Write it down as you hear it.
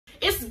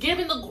it's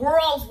giving the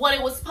girls what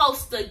it was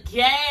supposed to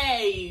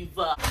give.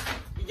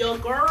 Your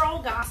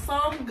girl got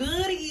some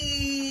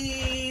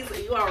goodies.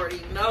 You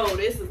already know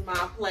this is my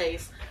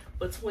place.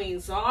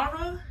 Between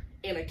Zara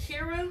and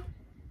Akira,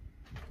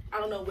 I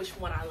don't know which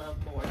one I love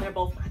more. They're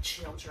both my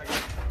children.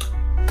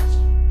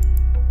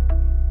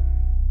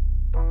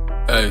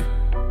 Hey.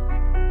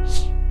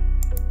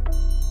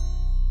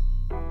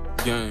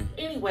 Gang.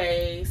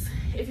 Anyways,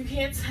 if you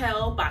can't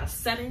tell by the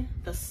setting,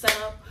 the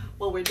setup,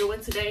 what we're doing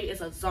today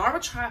is a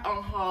Zara Try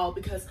On Haul,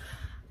 because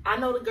I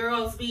know the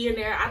girls be in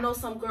there. I know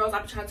some girls,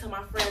 I be trying to tell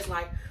my friends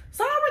like,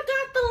 Zara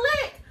got the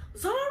lick,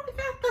 Zara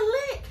got the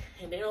lick,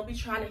 and they don't be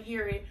trying to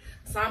hear it.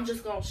 So I'm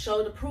just gonna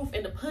show the proof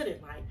in the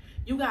pudding. Like,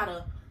 you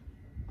gotta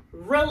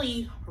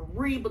really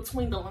read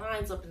between the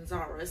lines up in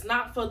Zara. It's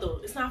not for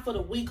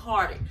the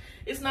weak-hearted.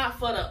 It's not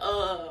for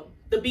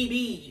the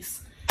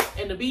BBs.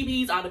 And the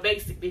BBs are the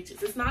basic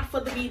bitches. It's not for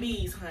the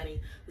BBs,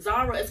 honey.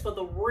 Zara is for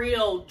the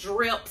real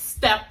drip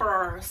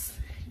steppers.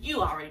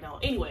 You already know.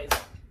 Anyways,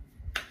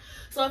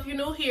 so if you're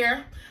new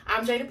here,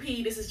 I'm Jada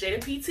P. This is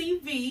Jada P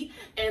TV.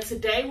 And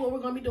today what we're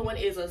going to be doing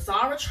is a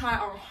Zara Try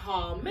On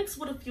Haul mixed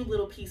with a few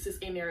little pieces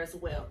in there as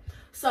well.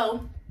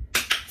 So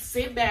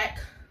sit back,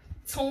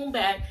 tune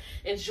back,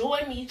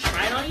 enjoy me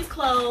trying on these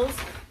clothes,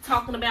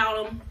 talking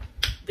about them,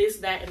 this,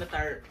 that, and the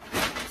third.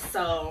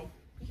 So,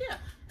 yeah.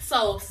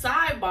 So,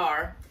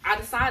 sidebar, I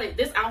decided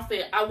this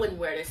outfit, I wouldn't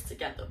wear this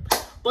together.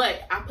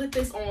 But I put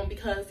this on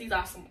because these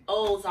are some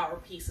old Zara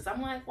pieces.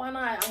 I'm like, why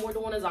not? We're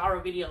doing a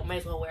Zara video. May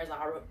as well wear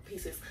Zara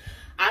pieces.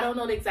 I don't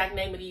know the exact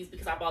name of these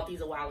because I bought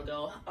these a while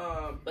ago.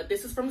 But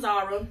this is from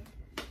Zara.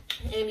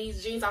 And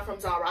these jeans are from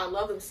Zara. I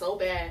love them so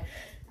bad.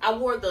 I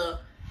wore the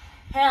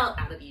hell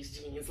out of these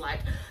jeans. Like,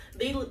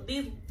 they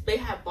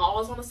have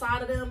balls on the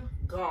side of them.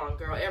 Gone,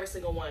 girl. Every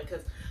single one.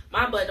 Because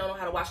my butt don't know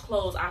how to wash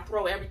clothes. I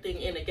throw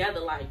everything in together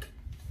like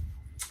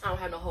I don't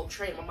have no home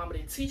training. My mama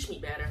didn't teach me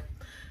better.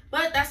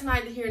 But that's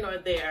neither here nor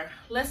there.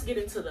 Let's get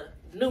into the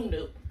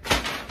new.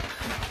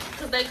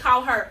 Because they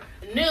call her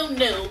new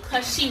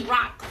because she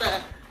rocked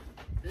the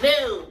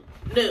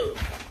new.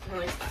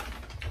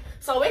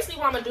 So basically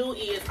what I'm going to do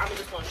is I'm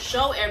just going to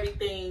show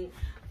everything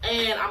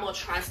and I'm going to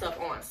try stuff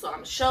on. So I'm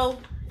going to show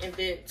and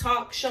then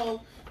talk,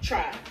 show,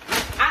 try.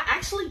 I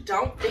actually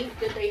don't think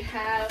that they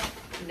have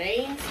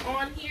names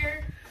on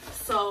here.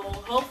 So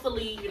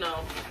hopefully, you know.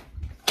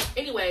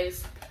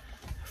 Anyways,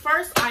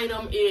 first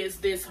item is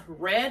this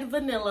red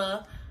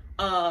vanilla.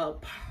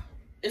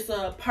 It's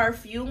a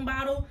perfume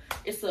bottle.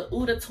 It's a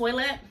Eau de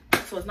Toilette.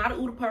 So it's not an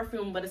Eau de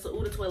perfume, but it's an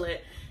Eau de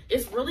Toilette.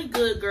 It's really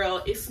good,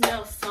 girl. It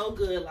smells so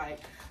good. Like,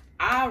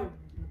 I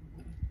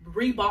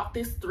rebought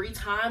this 3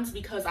 times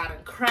because I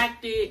done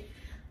cracked it.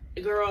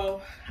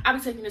 Girl, I've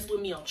been taking this with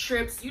me on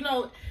trips. You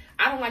know,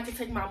 I don't like to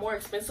take my more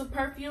expensive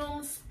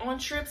perfumes on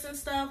trips and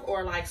stuff,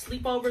 or like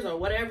sleepovers or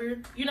whatever,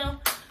 you know.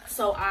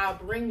 So I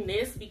bring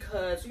this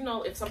because, you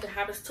know, if something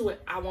happens to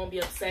it, I won't be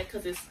upset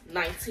because it's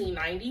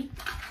 $19.90.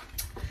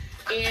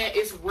 And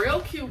it's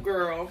real cute,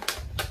 girl.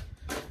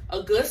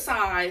 A good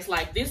size.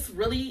 Like, this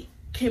really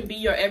can be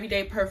your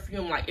everyday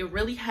perfume. Like, it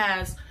really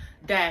has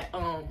that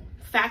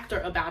factor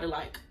about it.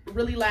 Like,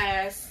 really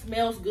lasts,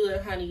 smells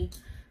good, honey.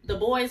 The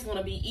boys want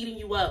to be eating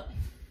you up.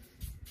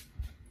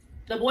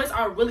 The boys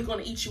are really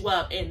going to eat you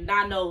up and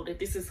not know that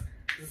this is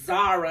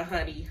Zara,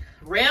 honey.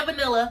 Red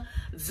vanilla,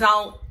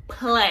 don't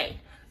play.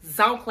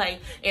 Don't play.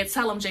 And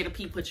tell them Jada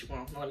P put you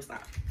on. No, let me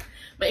stop.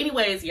 But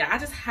anyways, yeah, I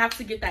just have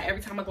to get that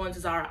every time I go into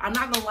Zara. I'm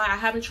not gonna lie, I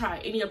haven't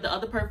tried any of the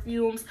other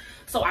perfumes,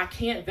 so I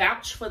can't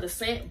vouch for the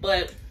scent,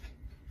 but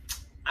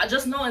I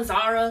just know in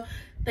Zara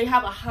they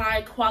have a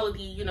high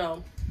quality, you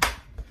know.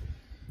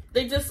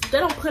 They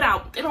don't put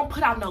out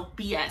no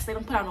BS. They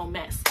don't put out no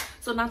mess.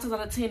 So 9 times out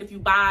of 10, if you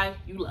buy,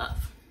 you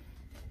love.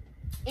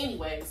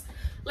 Anyways,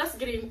 let's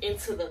get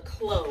into the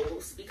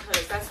clothes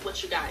because that's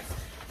what you guys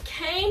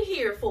came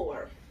here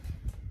for.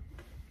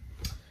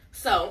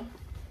 So,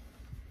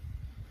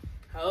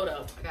 hold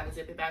up. I gotta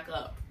zip it back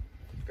up.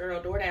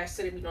 Girl, DoorDash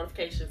sending me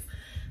notifications.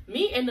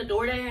 Me and the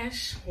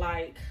DoorDash,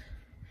 like,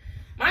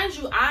 mind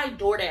you, I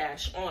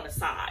DoorDash on the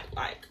side,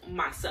 like,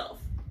 myself.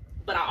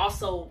 But I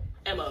also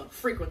am a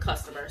frequent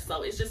customer,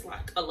 so it's just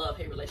like a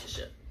love-hate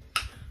relationship.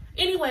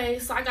 Anyway,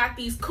 so I got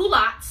these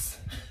culottes.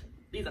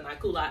 These are not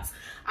culottes.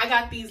 I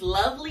got these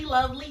lovely,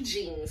 lovely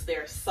jeans.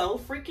 They're so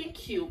freaking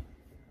cute.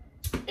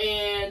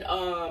 And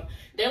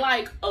they're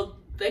like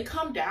they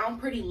come down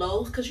pretty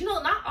low because, you know,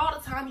 not all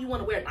the time you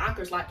want to wear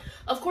knockers. Like,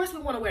 of course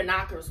we want to wear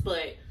knockers,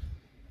 but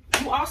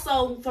you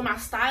also, for my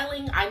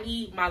styling, I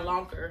need my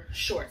longer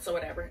shorts or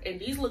whatever. And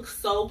these look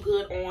so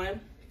good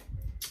on.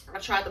 I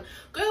tried them,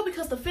 girl,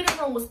 because the fitting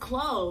room was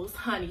closed,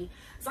 honey.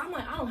 So I'm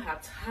like, I don't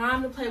have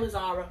time to play with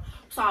Zara.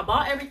 So I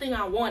bought everything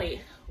I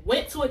wanted,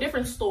 went to a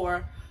different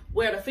store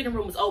where the fitting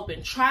room was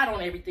open, tried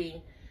on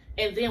everything,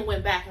 and then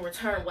went back and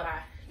returned what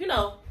I, you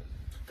know,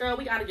 girl,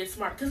 we gotta get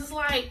smart. Because it's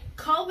like,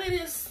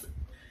 COVID is,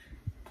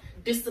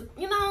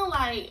 you know,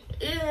 like,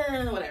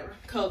 whatever.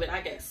 COVID, I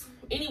guess.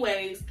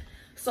 Anyways,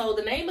 so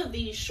the name of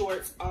these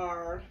shorts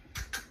are,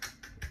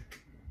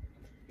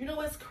 you know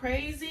what's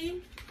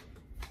crazy?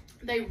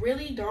 they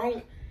really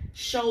don't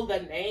show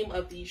the name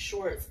of these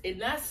shorts,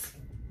 and that's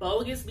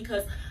bogus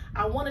because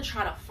I want to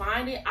try to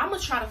find it. I'm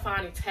gonna try to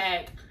find and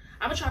tag.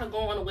 I'm gonna try to go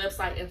on the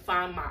website and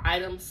find my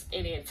items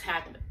and then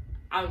tag them.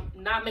 I'm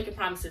not making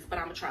promises, but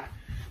I'm gonna try.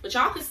 But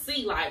y'all can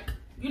see, like,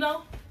 you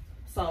know.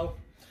 So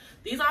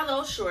these are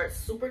those shorts,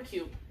 super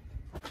cute.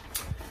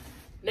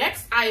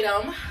 Next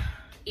item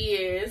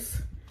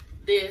is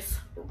this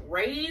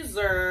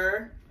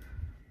razor.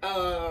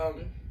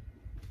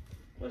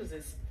 What is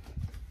this?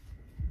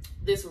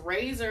 This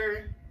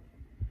razor,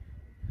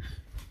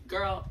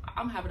 girl,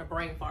 I'm having a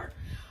brain fart.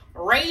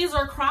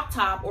 Razor crop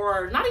top,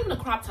 or not even a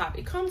crop top.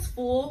 It comes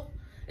full.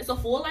 It's a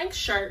full length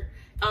shirt.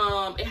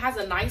 It has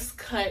a nice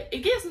cut. It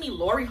gives me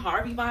Lori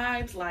Harvey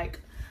vibes. Like,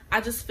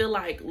 I just feel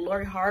like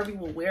Lori Harvey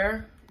will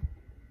wear.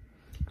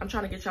 I'm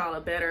trying to get y'all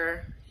a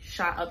better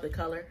shot of the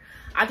color.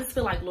 I just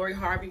feel like Lori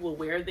Harvey will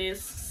wear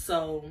this.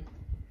 So,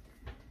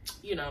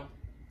 you know,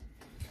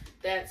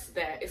 that's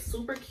that. It's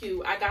super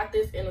cute. I got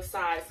this in a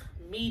size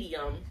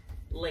medium,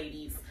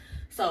 ladies.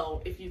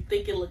 So if you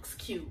think it looks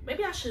cute,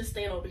 maybe I should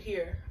stand over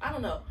here. I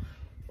don't know.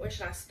 Where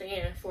should I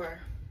stand for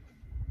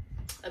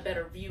a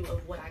better view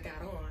of what I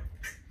got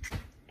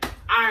on?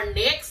 Our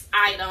next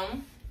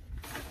item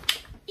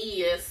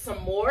is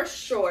some more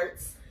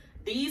shorts.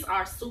 These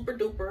are super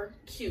duper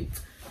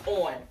cute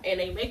on, and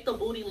they make the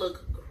booty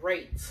look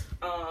great.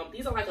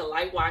 These are like a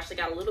light wash. They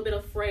got a little bit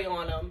of fray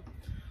on them.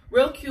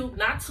 Real cute,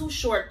 not too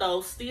short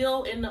though,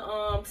 still in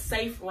the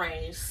safe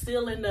range,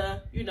 still in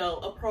the, you know,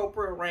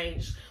 appropriate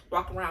range,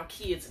 walking around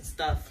kids and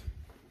stuff.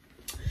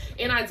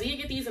 And I did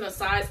get these in a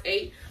size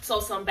 8.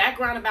 So some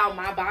background about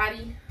my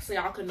body, so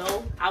y'all can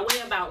know. I weigh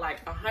about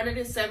like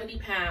 170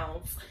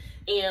 pounds,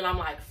 and I'm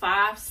like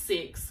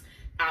 5'6".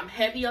 I'm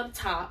heavy up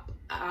top.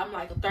 I'm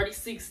like a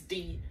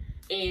 36D,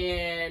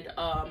 and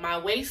my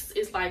waist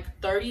is like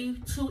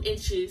 32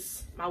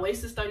 inches. My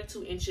waist is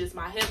 32 inches.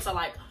 My hips are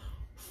like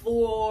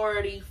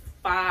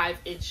 45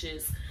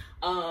 inches.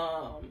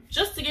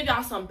 Just to give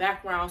y'all some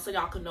background so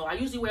y'all can know, I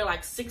usually wear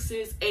like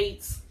 6s,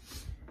 8s,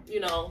 you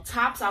know.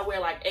 Tops I wear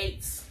like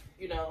 8s,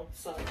 you know,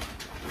 so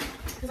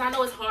because I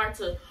know it's hard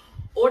to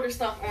order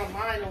stuff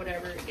online or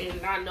whatever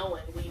and not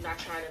knowing when you're not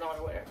trying it on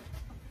or whatever.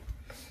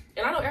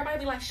 And I know everybody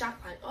be like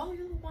shocked, like, oh,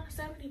 you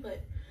 170, but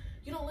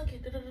you don't look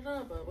at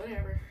da-da-da-da, but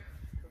whatever.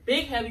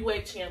 Big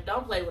heavyweight champ,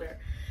 don't play with her.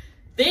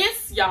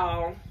 This,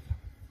 y'all,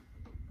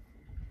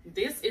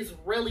 this is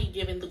really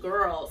giving the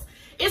girls.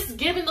 It's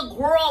giving the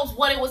girls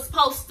what it was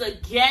supposed to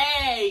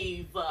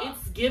give.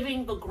 It's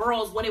giving the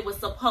girls what it was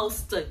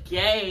supposed to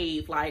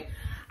give. Like,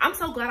 I'm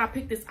so glad I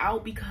picked this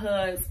out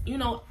because, you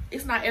know,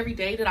 it's not every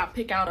day that I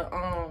pick out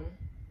a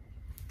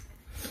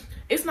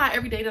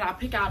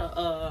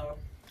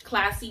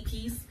classy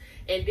piece.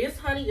 And this,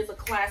 honey, is a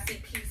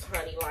classy piece,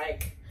 honey.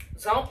 Like,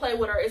 don't play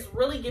with her. It's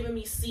really giving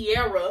me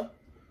Sierra.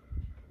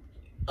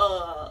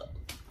 I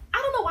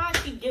don't know why I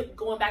keep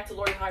going back to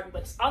Lori Harvey,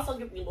 but it's also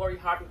giving me Lori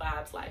Harvey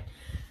vibes. Like,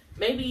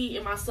 maybe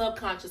in my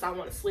subconscious, I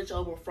want to switch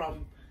over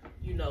from,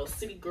 you know,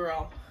 city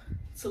girl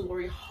to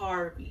Lori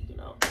Harvey, you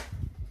know.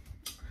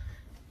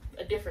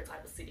 A different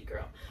type of city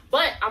girl.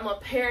 But I'm going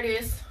to pair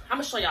this. I'm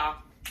going to show y'all.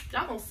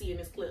 Y'all going to see in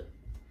this clip.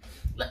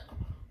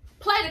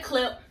 Play the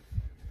clip.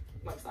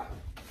 Like, stop.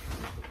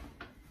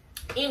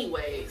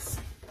 Anyways.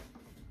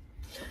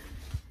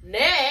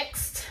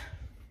 Next.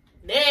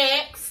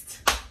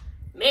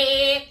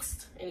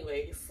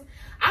 Anyways,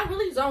 I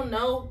really don't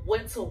know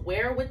what to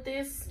wear with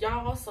this,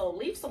 y'all. So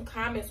leave some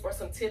comments or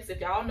some tips if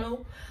y'all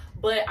know.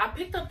 But I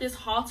picked up this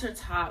halter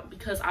top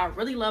because I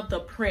really love the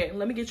print.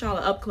 Let me get y'all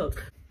up close.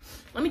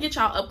 Let me get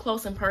y'all up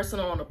close and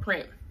personal on the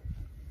print.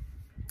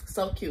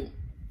 So cute.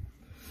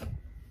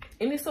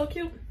 Isn't it so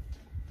cute?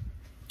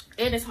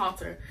 And it's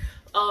halter.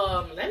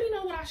 Let me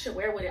know what I should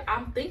wear with it.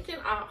 I'm thinking,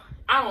 I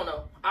don't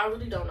know. I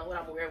really don't know what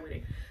I'm gonna wear with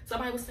it.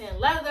 Somebody was saying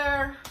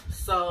leather,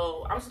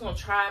 so I'm just gonna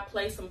try,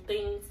 play some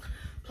things,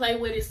 play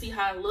with it, see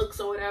how it looks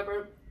or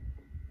whatever,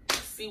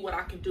 see what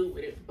I can do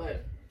with it.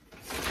 But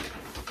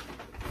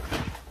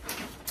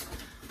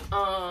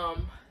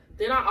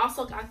then I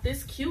also got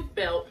this cute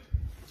belt,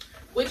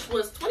 which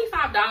was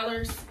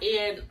 $25,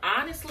 and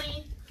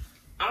honestly,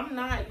 I'm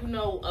not, you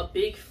know, a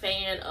big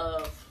fan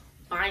of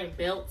buying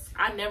belts.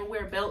 I never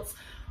wear belts,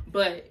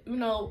 but you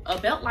know, a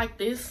belt like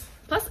this,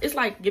 plus it's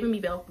like giving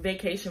me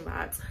vacation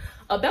vibes.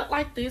 A belt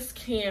like this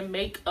can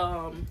make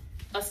a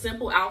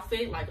simple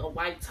outfit, like a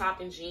white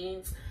top and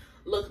jeans,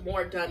 look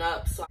more done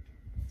up. So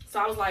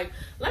I was like,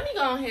 let me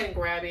go ahead and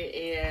grab it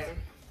and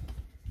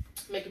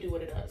make it do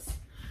what it does.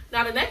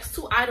 Now the next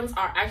two items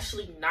are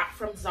actually not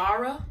from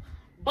Zara,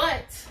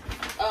 but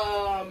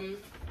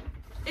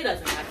it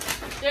doesn't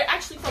matter. They're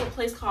actually from a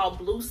place called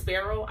Blue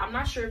Sparrow. I'm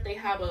not sure if they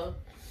have a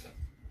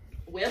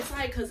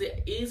website because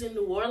it is in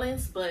New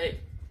Orleans, but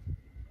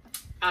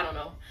I don't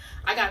know.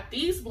 I got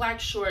these black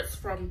shorts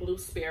from Blue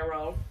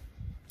Sparrow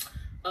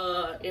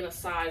in a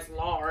size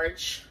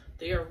large.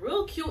 They're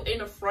real cute in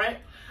the front.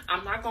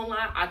 I'm not gonna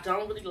lie, I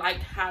don't really like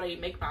how they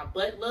make my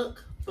butt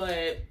look,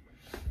 but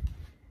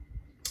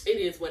it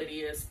is what it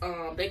is.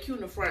 They cute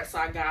in the front, so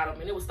I got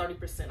them, and it was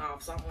 30%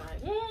 off. So I'm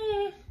like,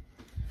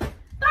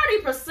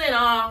 30%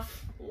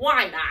 off.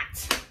 Why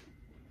not?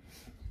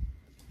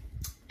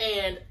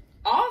 And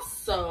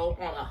also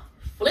on a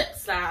flip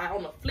side,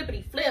 on the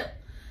flippity flip,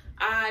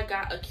 I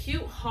got a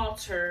cute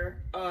halter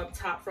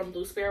top from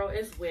Blue Sparrow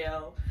as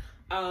well.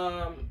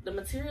 The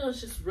material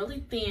is just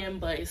really thin,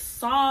 but it's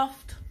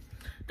soft.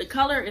 The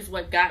color is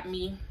what got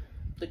me.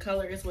 The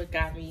color is what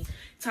got me.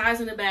 Ties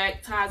in the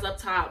back, ties up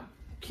top.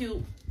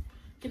 Cute.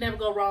 Can never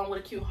go wrong with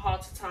a cute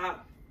halter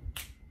top.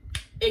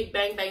 It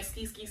bang bang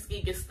ski ski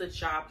ski gets the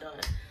job done.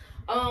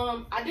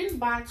 I didn't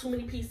buy too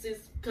many pieces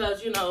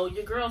because, you know,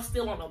 your girl's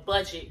still on a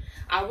budget.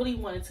 I really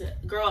wanted to,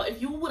 girl,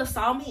 if you would have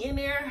saw me in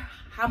there,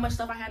 how much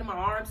stuff I had in my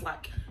arms,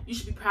 like, you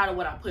should be proud of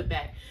what I put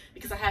back,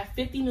 because I had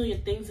 50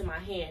 million things in my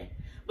hand.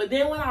 But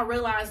then when I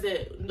realized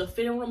that the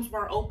fitting rooms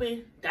weren't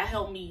open, that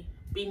helped me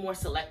be more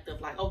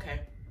selective. Like, okay,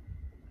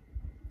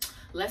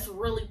 let's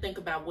really think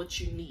about what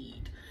you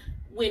need,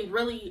 when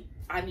really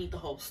I need the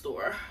whole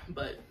store.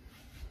 But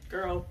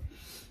girl,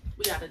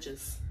 we gotta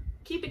just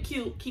keep it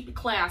cute, keep it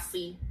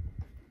classy,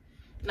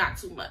 not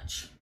too much.